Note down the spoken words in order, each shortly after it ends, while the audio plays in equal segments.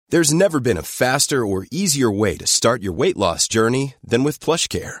There's never been a faster or easier way to start your weight loss journey than with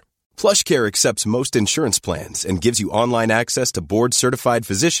PlushCare. PlushCare accepts most insurance plans and gives you online access to board-certified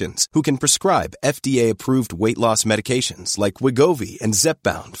physicians who can prescribe FDA-approved weight loss medications like Wegovy and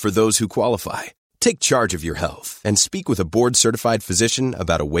Zepbound for those who qualify. Take charge of your health and speak with a board-certified physician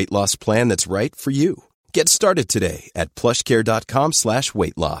about a weight loss plan that's right for you. Get started today at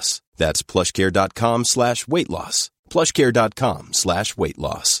plushcare.com/weight loss. That's plushcare.com/weight loss. plushcare.com/weight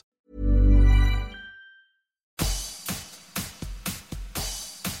loss.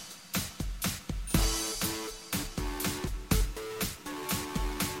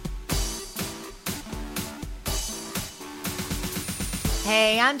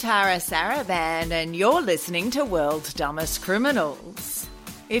 Hey, I'm Tara Saraband, and you're listening to World's Dumbest Criminals.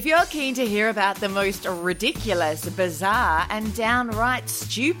 If you're keen to hear about the most ridiculous, bizarre, and downright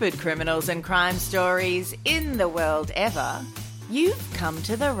stupid criminals and crime stories in the world ever, you've come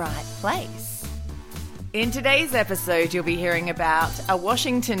to the right place. In today's episode, you'll be hearing about a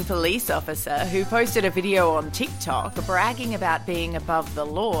Washington police officer who posted a video on TikTok bragging about being above the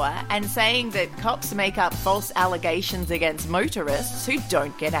law and saying that cops make up false allegations against motorists who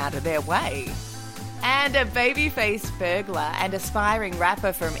don't get out of their way. And a baby-faced burglar and aspiring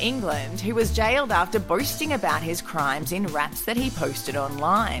rapper from England who was jailed after boasting about his crimes in raps that he posted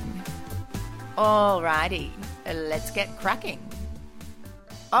online. Alrighty, let's get cracking.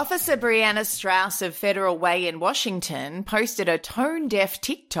 Officer Brianna Strauss of Federal Way in Washington posted a tone-deaf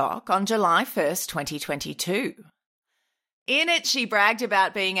TikTok on July 1st, 2022. In it, she bragged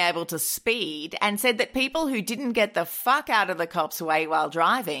about being able to speed and said that people who didn't get the fuck out of the cops' way while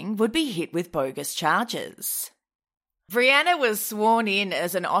driving would be hit with bogus charges. Brianna was sworn in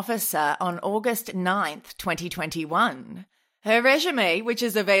as an officer on August 9th, 2021. Her resume, which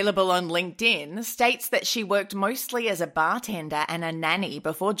is available on LinkedIn, states that she worked mostly as a bartender and a nanny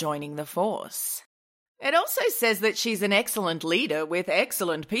before joining the force. It also says that she's an excellent leader with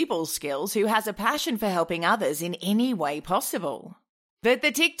excellent people skills who has a passion for helping others in any way possible. But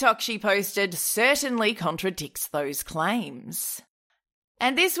the TikTok she posted certainly contradicts those claims.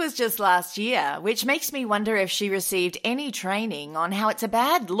 And this was just last year, which makes me wonder if she received any training on how it's a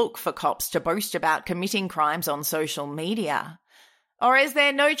bad look for cops to boast about committing crimes on social media. Or is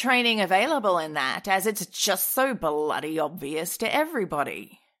there no training available in that, as it's just so bloody obvious to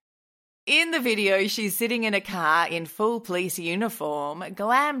everybody? In the video, she's sitting in a car in full police uniform,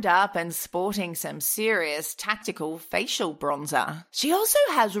 glammed up and sporting some serious tactical facial bronzer. She also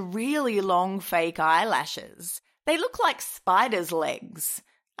has really long fake eyelashes. They look like spiders' legs.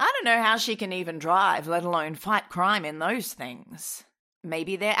 I don't know how she can even drive, let alone fight crime in those things.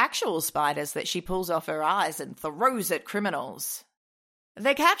 Maybe they're actual spiders that she pulls off her eyes and throws at criminals.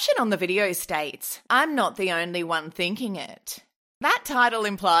 The caption on the video states, "I'm not the only one thinking it." That title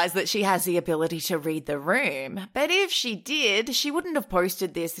implies that she has the ability to read the room, but if she did, she wouldn't have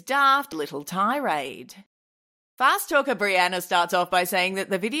posted this daft little tirade. Fast Talker Brianna starts off by saying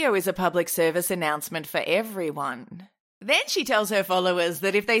that the video is a public service announcement for everyone. Then she tells her followers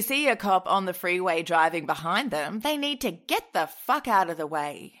that if they see a cop on the freeway driving behind them, they need to get the fuck out of the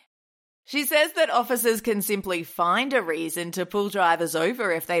way. She says that officers can simply find a reason to pull drivers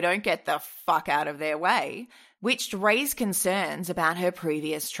over if they don't get the fuck out of their way, which raised concerns about her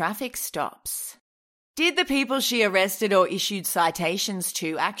previous traffic stops. Did the people she arrested or issued citations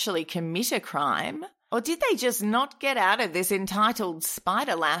to actually commit a crime? Or did they just not get out of this entitled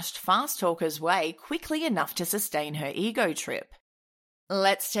spider-lashed fast talker's way quickly enough to sustain her ego trip?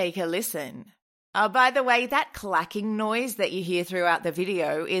 Let's take a listen. Oh, by the way, that clacking noise that you hear throughout the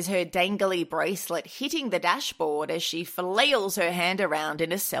video is her dangly bracelet hitting the dashboard as she flails her hand around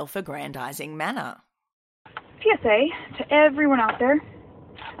in a self-aggrandizing manner. PSA to everyone out there.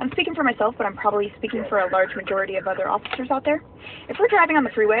 I'm speaking for myself, but I'm probably speaking for a large majority of other officers out there. If we're driving on the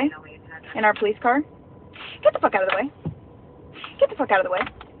freeway in our police car, get the fuck out of the way. Get the fuck out of the way.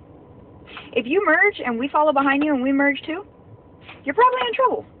 If you merge and we follow behind you and we merge too, you're probably in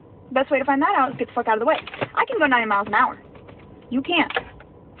trouble. The best way to find that out is get the fuck out of the way. I can go 90 miles an hour. You can't.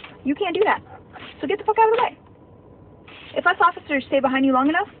 You can't do that. So get the fuck out of the way. If us officers stay behind you long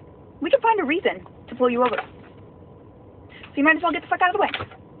enough, we can find a reason to pull you over. So you might as well get the fuck out of the way.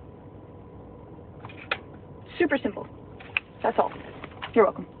 Super simple. That's all. You're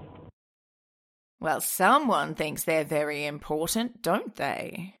welcome. Well, someone thinks they're very important, don't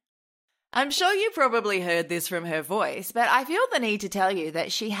they? I'm sure you probably heard this from her voice, but I feel the need to tell you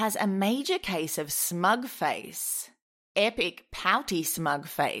that she has a major case of smug face. Epic, pouty smug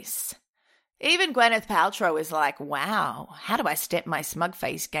face. Even Gwyneth Paltrow is like, wow, how do I step my smug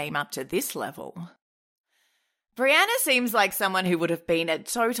face game up to this level? Brianna seems like someone who would have been a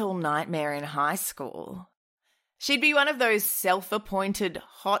total nightmare in high school. She'd be one of those self-appointed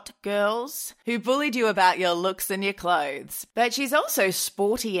hot girls who bullied you about your looks and your clothes. But she's also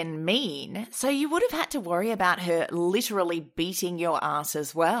sporty and mean, so you would have had to worry about her literally beating your ass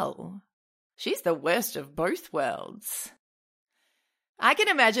as well. She's the worst of both worlds. I can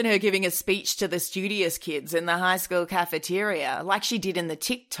imagine her giving a speech to the studious kids in the high school cafeteria like she did in the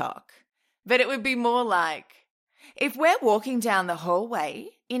TikTok. But it would be more like, if we're walking down the hallway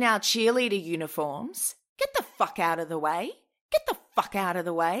in our cheerleader uniforms, get the fuck out of the way. Get the fuck out of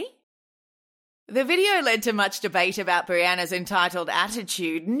the way. The video led to much debate about Brianna's entitled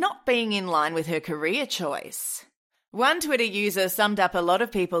attitude not being in line with her career choice. One Twitter user summed up a lot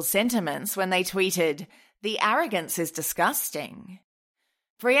of people's sentiments when they tweeted, "The arrogance is disgusting."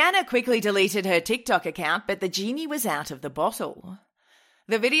 Brianna quickly deleted her TikTok account, but the genie was out of the bottle.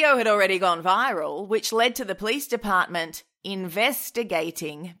 The video had already gone viral, which led to the police department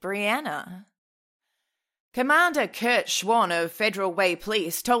investigating Brianna. Commander Kurt Schwann of Federal Way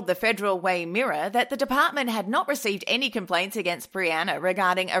Police told the Federal Way Mirror that the department had not received any complaints against Brianna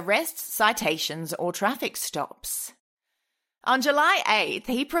regarding arrests, citations, or traffic stops. On July 8th,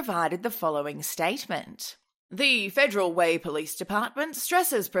 he provided the following statement. The Federal Way Police Department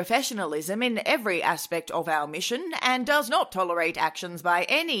stresses professionalism in every aspect of our mission and does not tolerate actions by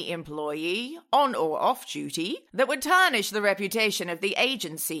any employee, on or off duty, that would tarnish the reputation of the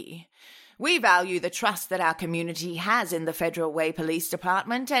agency. We value the trust that our community has in the Federal Way Police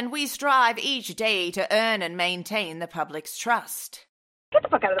Department, and we strive each day to earn and maintain the public's trust. Get the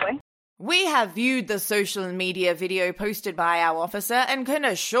fuck out of the way. We have viewed the social media video posted by our officer and can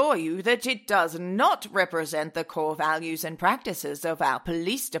assure you that it does not represent the core values and practices of our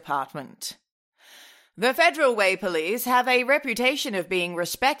police department. The Federal Way Police have a reputation of being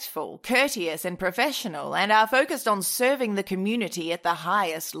respectful, courteous, and professional, and are focused on serving the community at the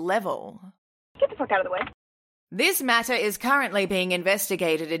highest level. Get the fuck out of the way. This matter is currently being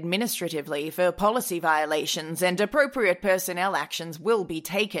investigated administratively for policy violations, and appropriate personnel actions will be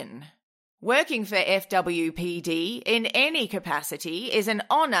taken. Working for FWPD in any capacity is an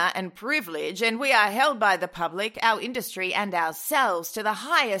honour and privilege, and we are held by the public, our industry, and ourselves to the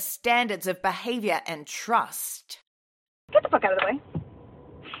highest standards of behaviour and trust. Get the fuck out of the way.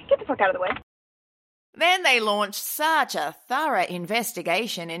 Get the fuck out of the way. Then they launched such a thorough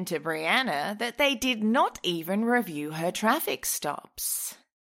investigation into Brianna that they did not even review her traffic stops.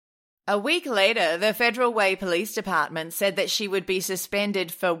 A week later, the Federal Way Police Department said that she would be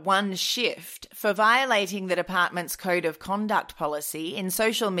suspended for one shift for violating the department's Code of Conduct policy in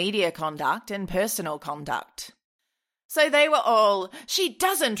social media conduct and personal conduct. So they were all, she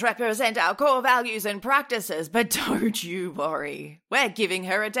doesn't represent our core values and practices, but don't you worry, we're giving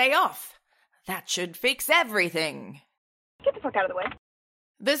her a day off. That should fix everything. Get the fuck out of the way.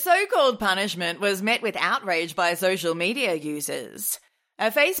 The so-called punishment was met with outrage by social media users. A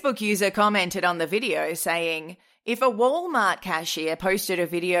Facebook user commented on the video saying, if a Walmart cashier posted a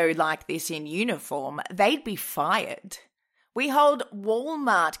video like this in uniform, they'd be fired. We hold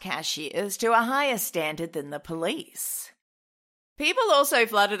Walmart cashiers to a higher standard than the police. People also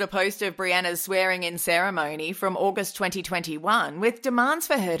flooded a post of Brianna's swearing-in ceremony from August 2021 with demands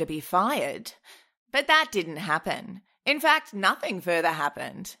for her to be fired. But that didn't happen. In fact, nothing further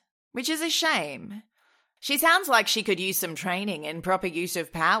happened, which is a shame. She sounds like she could use some training and proper use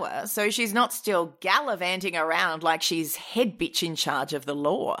of power, so she's not still gallivanting around like she's head bitch in charge of the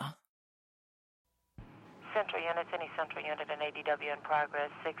law. Central units, any central unit in ADW in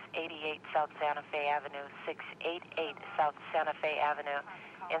progress, 688 South Santa Fe Avenue, 688 South Santa Fe Avenue,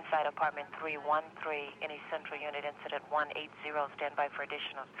 inside apartment 313, any central unit incident 180, stand by for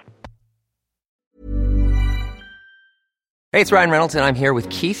additionals. Hey, it's Ryan Reynolds, and I'm here with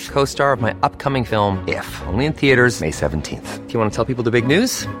Keith, co-star of my upcoming film, If, only in theaters May 17th. Do you want to tell people the big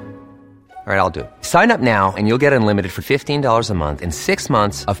news? All right, I'll do it. Sign up now and you'll get unlimited for $15 a month and 6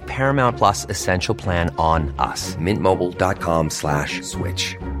 months of Paramount Plus Essential Plan on us.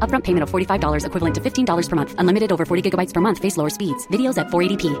 MintMobile.com/switch. Upfront payment of $45 equivalent to $15 per month. Unlimited over 40 gigabytes per month. Face lower speeds. Videos at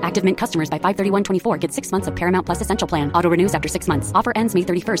 480p. Active Mint customers by 531.24 get 6 months of Paramount Plus Essential Plan. Auto renews after 6 months. Offer ends May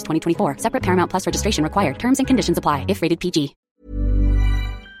 31st, 2024. Separate Paramount Plus registration required. Terms and conditions apply if rated PG.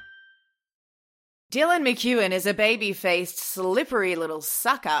 Dylan McEwen is a baby-faced, slippery little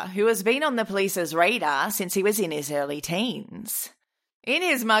sucker who has been on the police's radar since he was in his early teens. In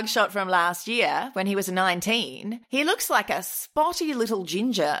his mugshot from last year, when he was 19, he looks like a spotty little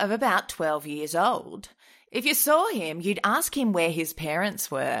ginger of about 12 years old. If you saw him, you'd ask him where his parents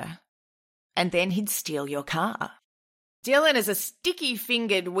were. And then he'd steal your car. Dylan is a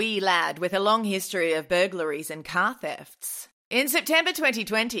sticky-fingered wee lad with a long history of burglaries and car thefts. In September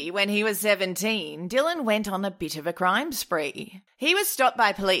 2020, when he was 17, Dylan went on a bit of a crime spree. He was stopped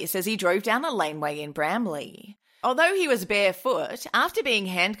by police as he drove down a laneway in Bramley. Although he was barefoot, after being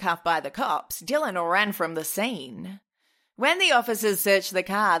handcuffed by the cops, Dylan ran from the scene. When the officers searched the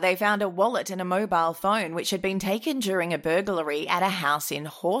car, they found a wallet and a mobile phone which had been taken during a burglary at a house in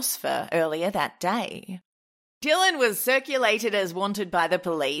Horsford earlier that day. Dylan was circulated as wanted by the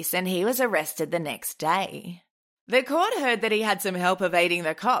police and he was arrested the next day. The court heard that he had some help evading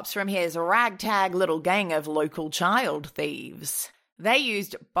the cops from his ragtag little gang of local child thieves. They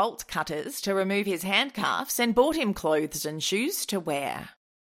used bolt cutters to remove his handcuffs and bought him clothes and shoes to wear.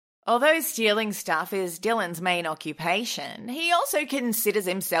 Although stealing stuff is Dylan's main occupation, he also considers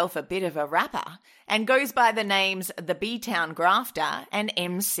himself a bit of a rapper and goes by the names The B-Town Grafter and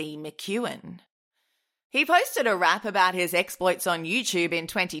MC McEwen. He posted a rap about his exploits on YouTube in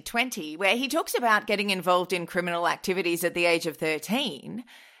 2020 where he talks about getting involved in criminal activities at the age of 13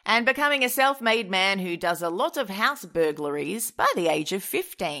 and becoming a self-made man who does a lot of house burglaries by the age of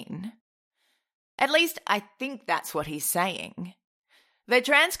 15. At least, I think that's what he's saying. The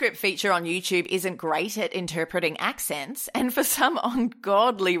transcript feature on YouTube isn't great at interpreting accents, and for some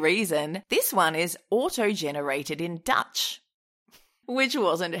ungodly reason, this one is auto-generated in Dutch. Which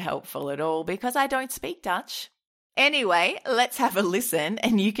wasn't helpful at all because I don't speak Dutch. Anyway, let's have a listen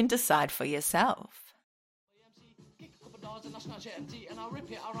and you can decide for yourself. And I snatch it empty and I rip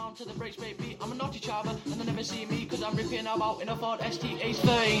it around to the breaks baby. I'm a naughty child and they never see me cause I'm ripping about in a Ford ST age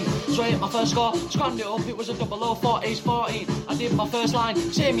 13. So I hit my first score, scrammed it up, it was a 004 age 14. I did my first line,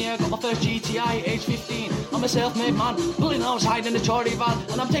 same year got my first GTI age 15. I'm a self-made man, pulling outside in a Tory van.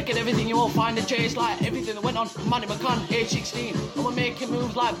 And I'm taking everything you won't find a chase like everything that went on Manny McCann age 16. And we're making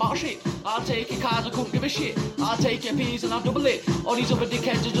moves like battleship. I'll take your cars, I couldn't give a shit. I'll take your P's and I'll double it. All these other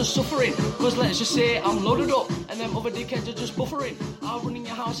dickheads are just suffering. Cause let's just say I'm loaded up and them other dickheads are just buffering. I'll run in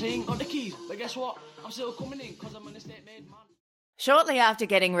your house, I ain't got the keys. But guess what? I'm still coming in cause I'm an estate made man. Shortly after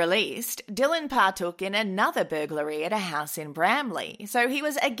getting released, Dylan partook in another burglary at a house in Bramley, so he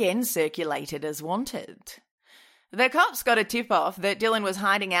was again circulated as wanted. The cops got a tip-off that Dylan was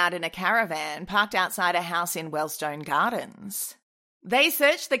hiding out in a caravan parked outside a house in Wellstone Gardens. They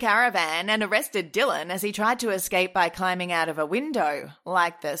searched the caravan and arrested Dylan as he tried to escape by climbing out of a window,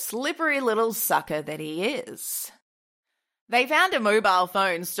 like the slippery little sucker that he is. They found a mobile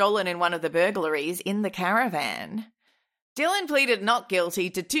phone stolen in one of the burglaries in the caravan. Dylan pleaded not guilty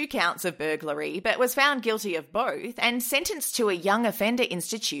to 2 counts of burglary, but was found guilty of both and sentenced to a young offender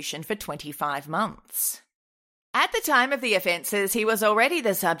institution for 25 months. At the time of the offences, he was already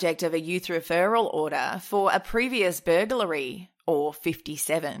the subject of a youth referral order for a previous burglary, or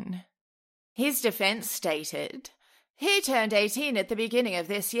 57. His defence stated, "He turned 18 at the beginning of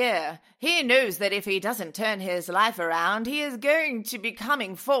this year. He knows that if he doesn't turn his life around, he is going to be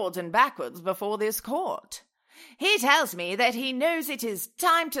coming forwards and backwards before this court. He tells me that he knows it is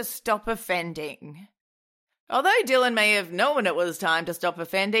time to stop offending." Although Dylan may have known it was time to stop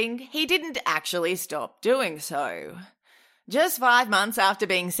offending, he didn't actually stop doing so. Just 5 months after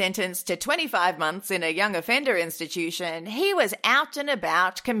being sentenced to 25 months in a young offender institution, he was out and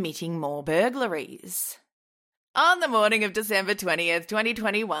about committing more burglaries. On the morning of December 20th,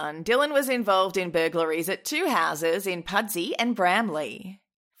 2021, Dylan was involved in burglaries at 2 houses in Pudsey and Bramley.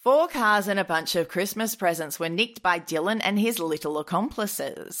 4 cars and a bunch of Christmas presents were nicked by Dylan and his little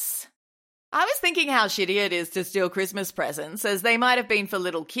accomplices. I was thinking how shitty it is to steal Christmas presents, as they might have been for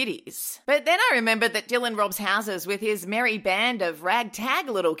little kiddies. But then I remembered that Dylan robs houses with his merry band of ragtag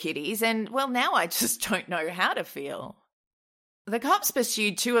little kiddies, and, well, now I just don't know how to feel. The cops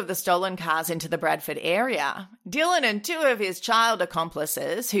pursued 2 of the stolen cars into the Bradford area. Dylan and 2 of his child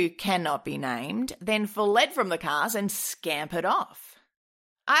accomplices, who cannot be named, then fled from the cars and scampered off.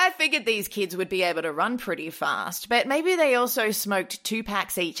 I figured these kids would be able to run pretty fast, but maybe they also smoked 2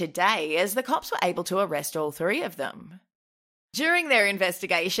 packs each a day, as the cops were able to arrest all 3 of them. During their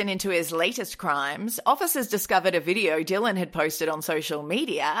investigation into his latest crimes, officers discovered a video Dylan had posted on social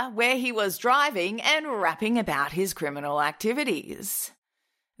media where he was driving and rapping about his criminal activities.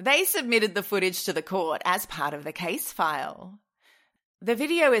 They submitted the footage to the court as part of the case file. The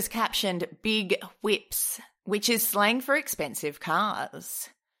video is captioned "Big Whips," which is slang for expensive cars.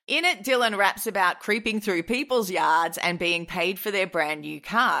 In it, Dylan raps about creeping through people's yards and being paid for their brand new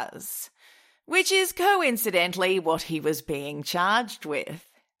cars, which is coincidentally what he was being charged with.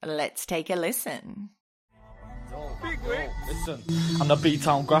 Let's take a listen. Listen, I'm the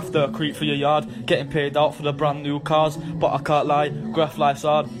B-Town Grafter, creep for your yard, getting paid out for the brand new cars, but I can't lie, graft life's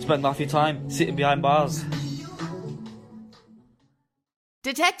hard, spend half your time sitting behind bars.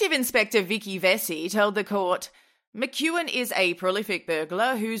 Detective Inspector Vicky Vesey told the court, McEwen is a prolific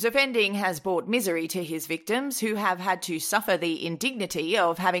burglar whose offending has brought misery to his victims who have had to suffer the indignity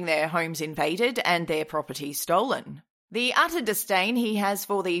of having their homes invaded and their property stolen. The utter disdain he has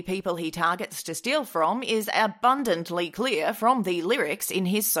for the people he targets to steal from is abundantly clear from the lyrics in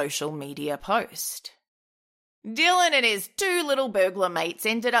his social media post. Dylan and his two little burglar mates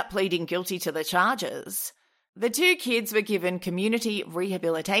ended up pleading guilty to the charges. The two kids were given community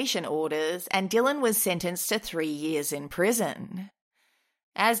rehabilitation orders and Dylan was sentenced to 3 years in prison.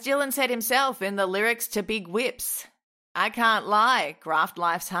 As Dylan said himself in the lyrics to Big Whips, I can't lie, graft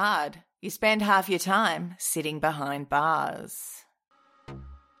life's hard. You spend half your time sitting behind bars.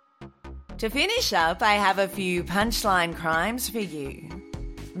 To finish up, I have a few punchline crimes for you.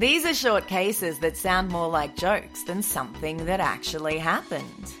 These are short cases that sound more like jokes than something that actually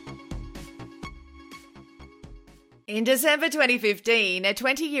happened. In December 2015, a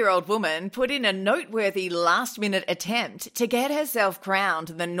 20-year-old woman put in a noteworthy last-minute attempt to get herself crowned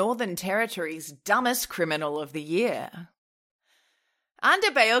the Northern Territory's dumbest criminal of the year.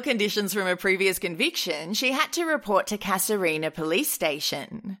 Under bail conditions from a previous conviction, she had to report to Casuarina Police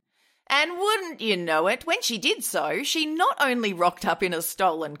Station. And wouldn't you know it, when she did so, she not only rocked up in a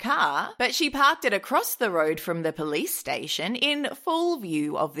stolen car, but she parked it across the road from the police station in full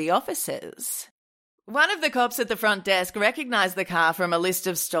view of the officers. One of the cops at the front desk recognised the car from a list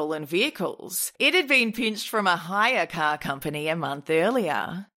of stolen vehicles. It had been pinched from a hire car company a month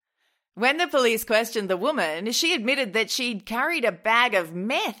earlier. When the police questioned the woman, she admitted that she'd carried a bag of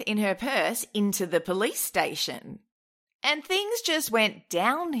meth in her purse into the police station. And things just went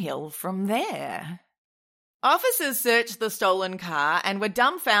downhill from there. Officers searched the stolen car and were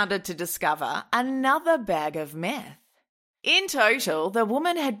dumbfounded to discover another bag of meth. In total, the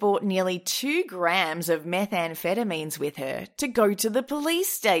woman had bought nearly 2 grams of methamphetamines with her to go to the police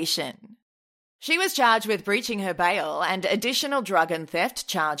station. She was charged with breaching her bail and additional drug and theft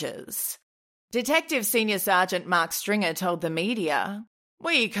charges. Detective Senior Sergeant Mark Stringer told the media,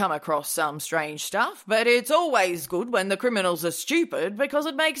 "We come across some strange stuff, but it's always good when the criminals are stupid because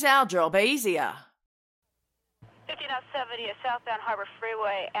it makes our job easier." 5970 southbound Harbor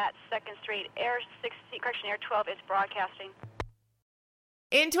Freeway at 2nd Street, Air 12 is broadcasting.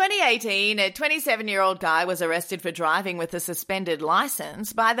 In 2018, a 27-year-old guy was arrested for driving with a suspended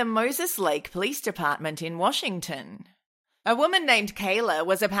license by the Moses Lake Police Department in Washington. A woman named Kayla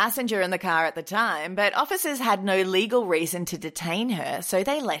was a passenger in the car at the time, but officers had no legal reason to detain her, so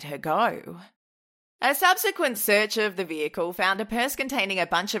they let her go. A subsequent search of the vehicle found a purse containing a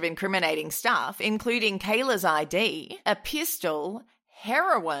bunch of incriminating stuff, including Kayla's ID, a pistol,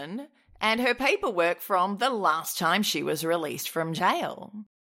 heroin, and her paperwork from the last time she was released from jail.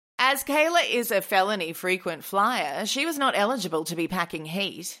 As Kayla is a felony frequent flyer, she was not eligible to be packing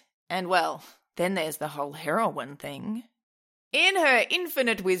heat. And well, then there's the whole heroin thing. In her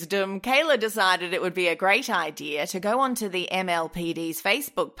infinite wisdom, Kayla decided it would be a great idea to go onto the MLPD's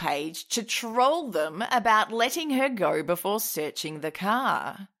Facebook page to troll them about letting her go before searching the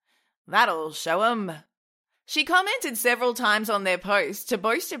car. That'll show 'em. She commented several times on their post to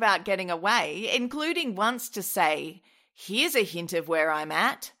boast about getting away, including once to say, "Here's a hint of where I'm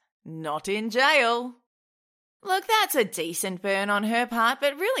at. Not in jail." Look, that's a decent burn on her part,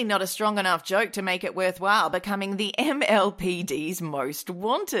 but really not a strong enough joke to make it worthwhile becoming the MLPD's most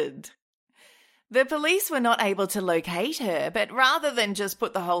wanted. The police were not able to locate her, but rather than just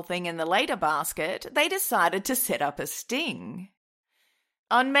put the whole thing in the later basket, they decided to set up a sting.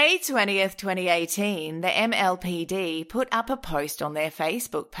 On May 20th, 2018, the MLPD put up a post on their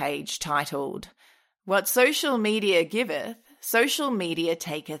Facebook page titled, "What Social Media Giveth, Social Media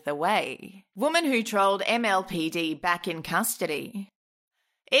Taketh Away. Woman who trolled MLPD back in custody."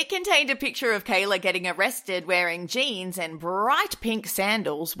 It contained a picture of Kayla getting arrested wearing jeans and bright pink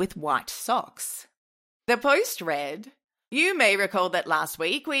sandals with white socks. The post read, "You may recall that last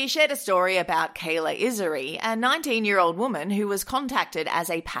week we shared a story about Kayla Isery, a 19-year-old woman who was contacted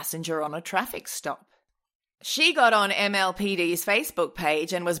as a passenger on a traffic stop. She got on MLPD's Facebook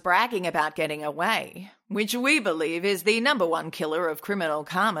page and was bragging about getting away, which we believe is the #1 killer of criminal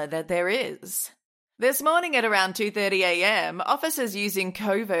karma that there is. This morning at around 2:30 a.m., officers using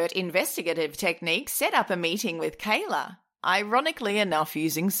covert investigative techniques set up a meeting with Kayla, ironically enough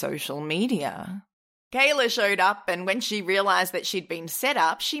using social media. Kayla showed up, and when she realised that she'd been set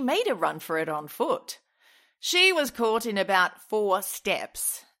up, she made a run for it on foot. She was caught in about 4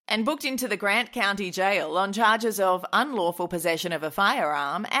 steps and booked into the Grant County Jail on charges of unlawful possession of a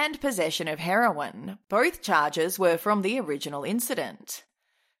firearm and possession of heroin. Both charges were from the original incident.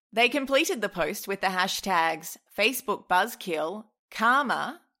 They completed the post with the hashtags Facebook Buzzkill,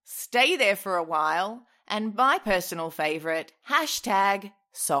 Karma, Stay There for a While, and my personal favourite, hashtag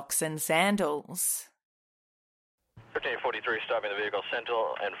Socks and Sandals. 1343 stopping the vehicle,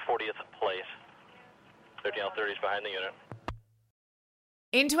 Central and 40th Place. 13L30 is behind the unit.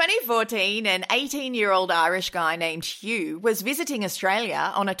 In 2014, an 18-year-old Irish guy named Hugh was visiting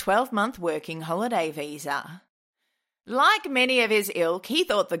Australia on a 12-month working holiday visa. Like many of his ilk, he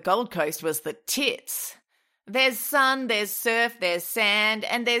thought the Gold Coast was the tits. There's sun, there's surf, there's sand,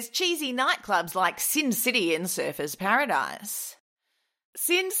 and there's cheesy nightclubs like Sin City in Surfer's Paradise.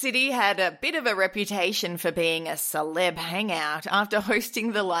 Sin City had a bit of a reputation for being a celeb hangout after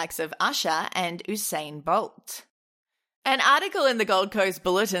hosting the likes of Usher and Usain Bolt. An article in the Gold Coast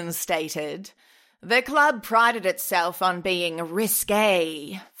Bulletin stated, "The club prided itself on being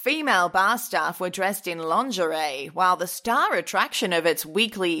risque. Female bar staff were dressed in lingerie, while the star attraction of its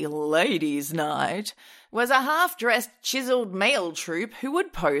weekly ladies' night was a half-dressed, chiseled male troupe who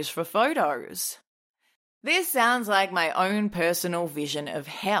would pose for photos." This sounds like my own personal vision of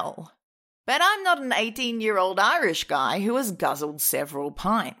hell. But I'm not an 18-year-old Irish guy who has guzzled several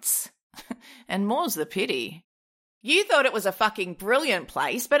pints. And more's the pity. You thought it was a fucking brilliant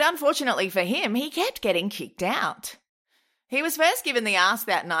place, but unfortunately for him, he kept getting kicked out. He was first given the arse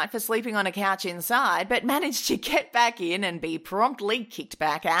that night for sleeping on a couch inside, but managed to get back in and be promptly kicked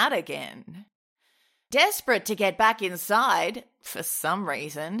back out again. Desperate to get back inside, for some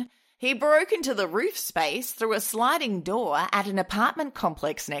reason, he broke into the roof space through a sliding door at an apartment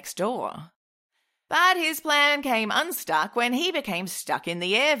complex next door. But his plan came unstuck when he became stuck in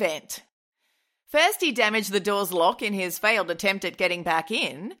the air vent. First, he damaged the door's lock in his failed attempt at getting back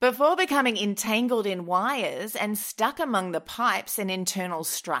in, before becoming entangled in wires and stuck among the pipes and internal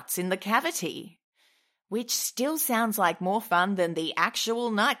struts in the cavity. Which still sounds like more fun than the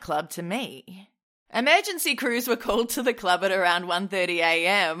actual nightclub to me. Emergency crews were called to the club at around 1:30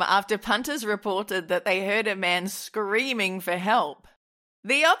 a.m. after punters reported that they heard a man screaming for help.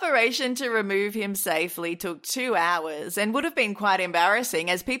 The operation to remove him safely took 2 hours and would have been quite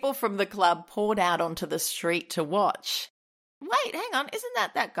embarrassing as people from the club poured out onto the street to watch. Wait, hang on,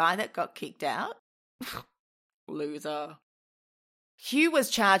 isn't that guy that got kicked out? Loser. Hugh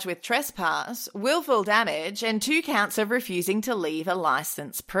was charged with trespass, willful damage, and 2 counts of refusing to leave a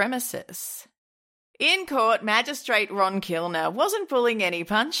licensed premises. In court, Magistrate Ron Kilner wasn't pulling any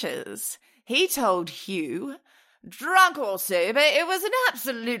punches. He told Hugh, "Drunk or sober, it was an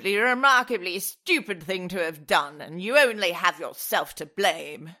absolutely remarkably stupid thing to have done, and you only have yourself to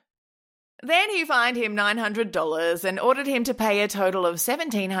blame." Then he fined him $900 and ordered him to pay a total of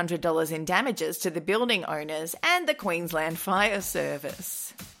 $1,700 in damages to the building owners and the Queensland Fire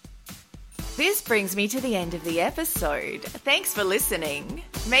Service. This brings me to the end of the episode. Thanks for listening.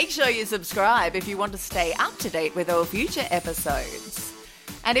 Make sure you subscribe if you want to stay up to date with all future episodes.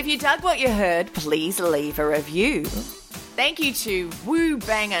 And if you dug what you heard, please leave a review. Thank you to Woo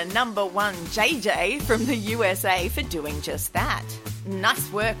Banger #1 JJ from the USA for doing just that.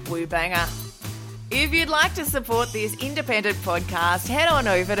 Nice work, Woo Banger. If you'd like to support this independent podcast, head on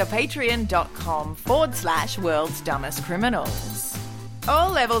over to patreon.com/World's Dumbest Criminals.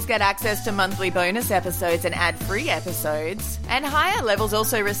 All levels get access to monthly bonus episodes and ad-free episodes, and higher levels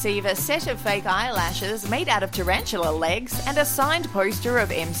also receive a set of fake eyelashes made out of tarantula legs and a signed poster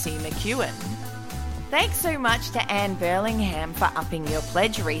of MC McEwen. Thanks so much to Anne Burlingham for upping your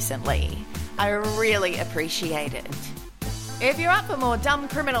pledge recently. I really appreciate it. If you're up for more dumb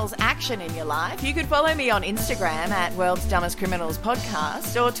criminals action in your life, you could follow me on Instagram at World's Dumbest Criminals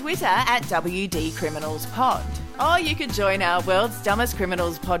Podcast or Twitter at WD Criminals Pod. Or you could join our World's Dumbest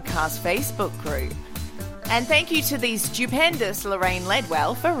Criminals Podcast Facebook group. And thank you to the stupendous Lorraine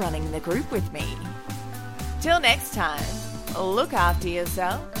Ledwell for running the group with me. Till next time, look after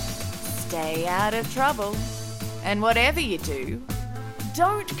yourself, stay out of trouble, and whatever you do,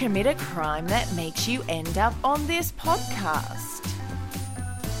 don't commit a crime that makes you end up on this podcast.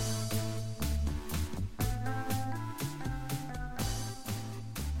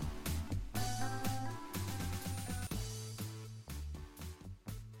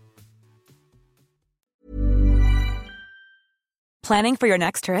 Planning for your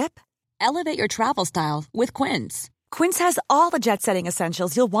next trip? Elevate your travel style with Quince. Quince has all the jet-setting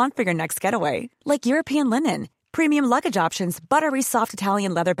essentials you'll want for your next getaway, like European linen, premium luggage options, buttery soft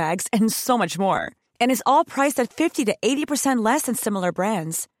Italian leather bags, and so much more. And is all priced at 50 to 80% less than similar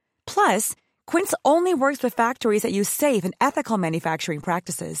brands. Plus, Quince only works with factories that use safe and ethical manufacturing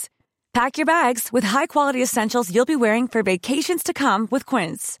practices. Pack your bags with high-quality essentials you'll be wearing for vacations to come with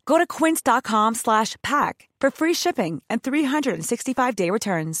Quince. Go to quince.com/pack for free shipping and 365-day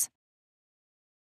returns.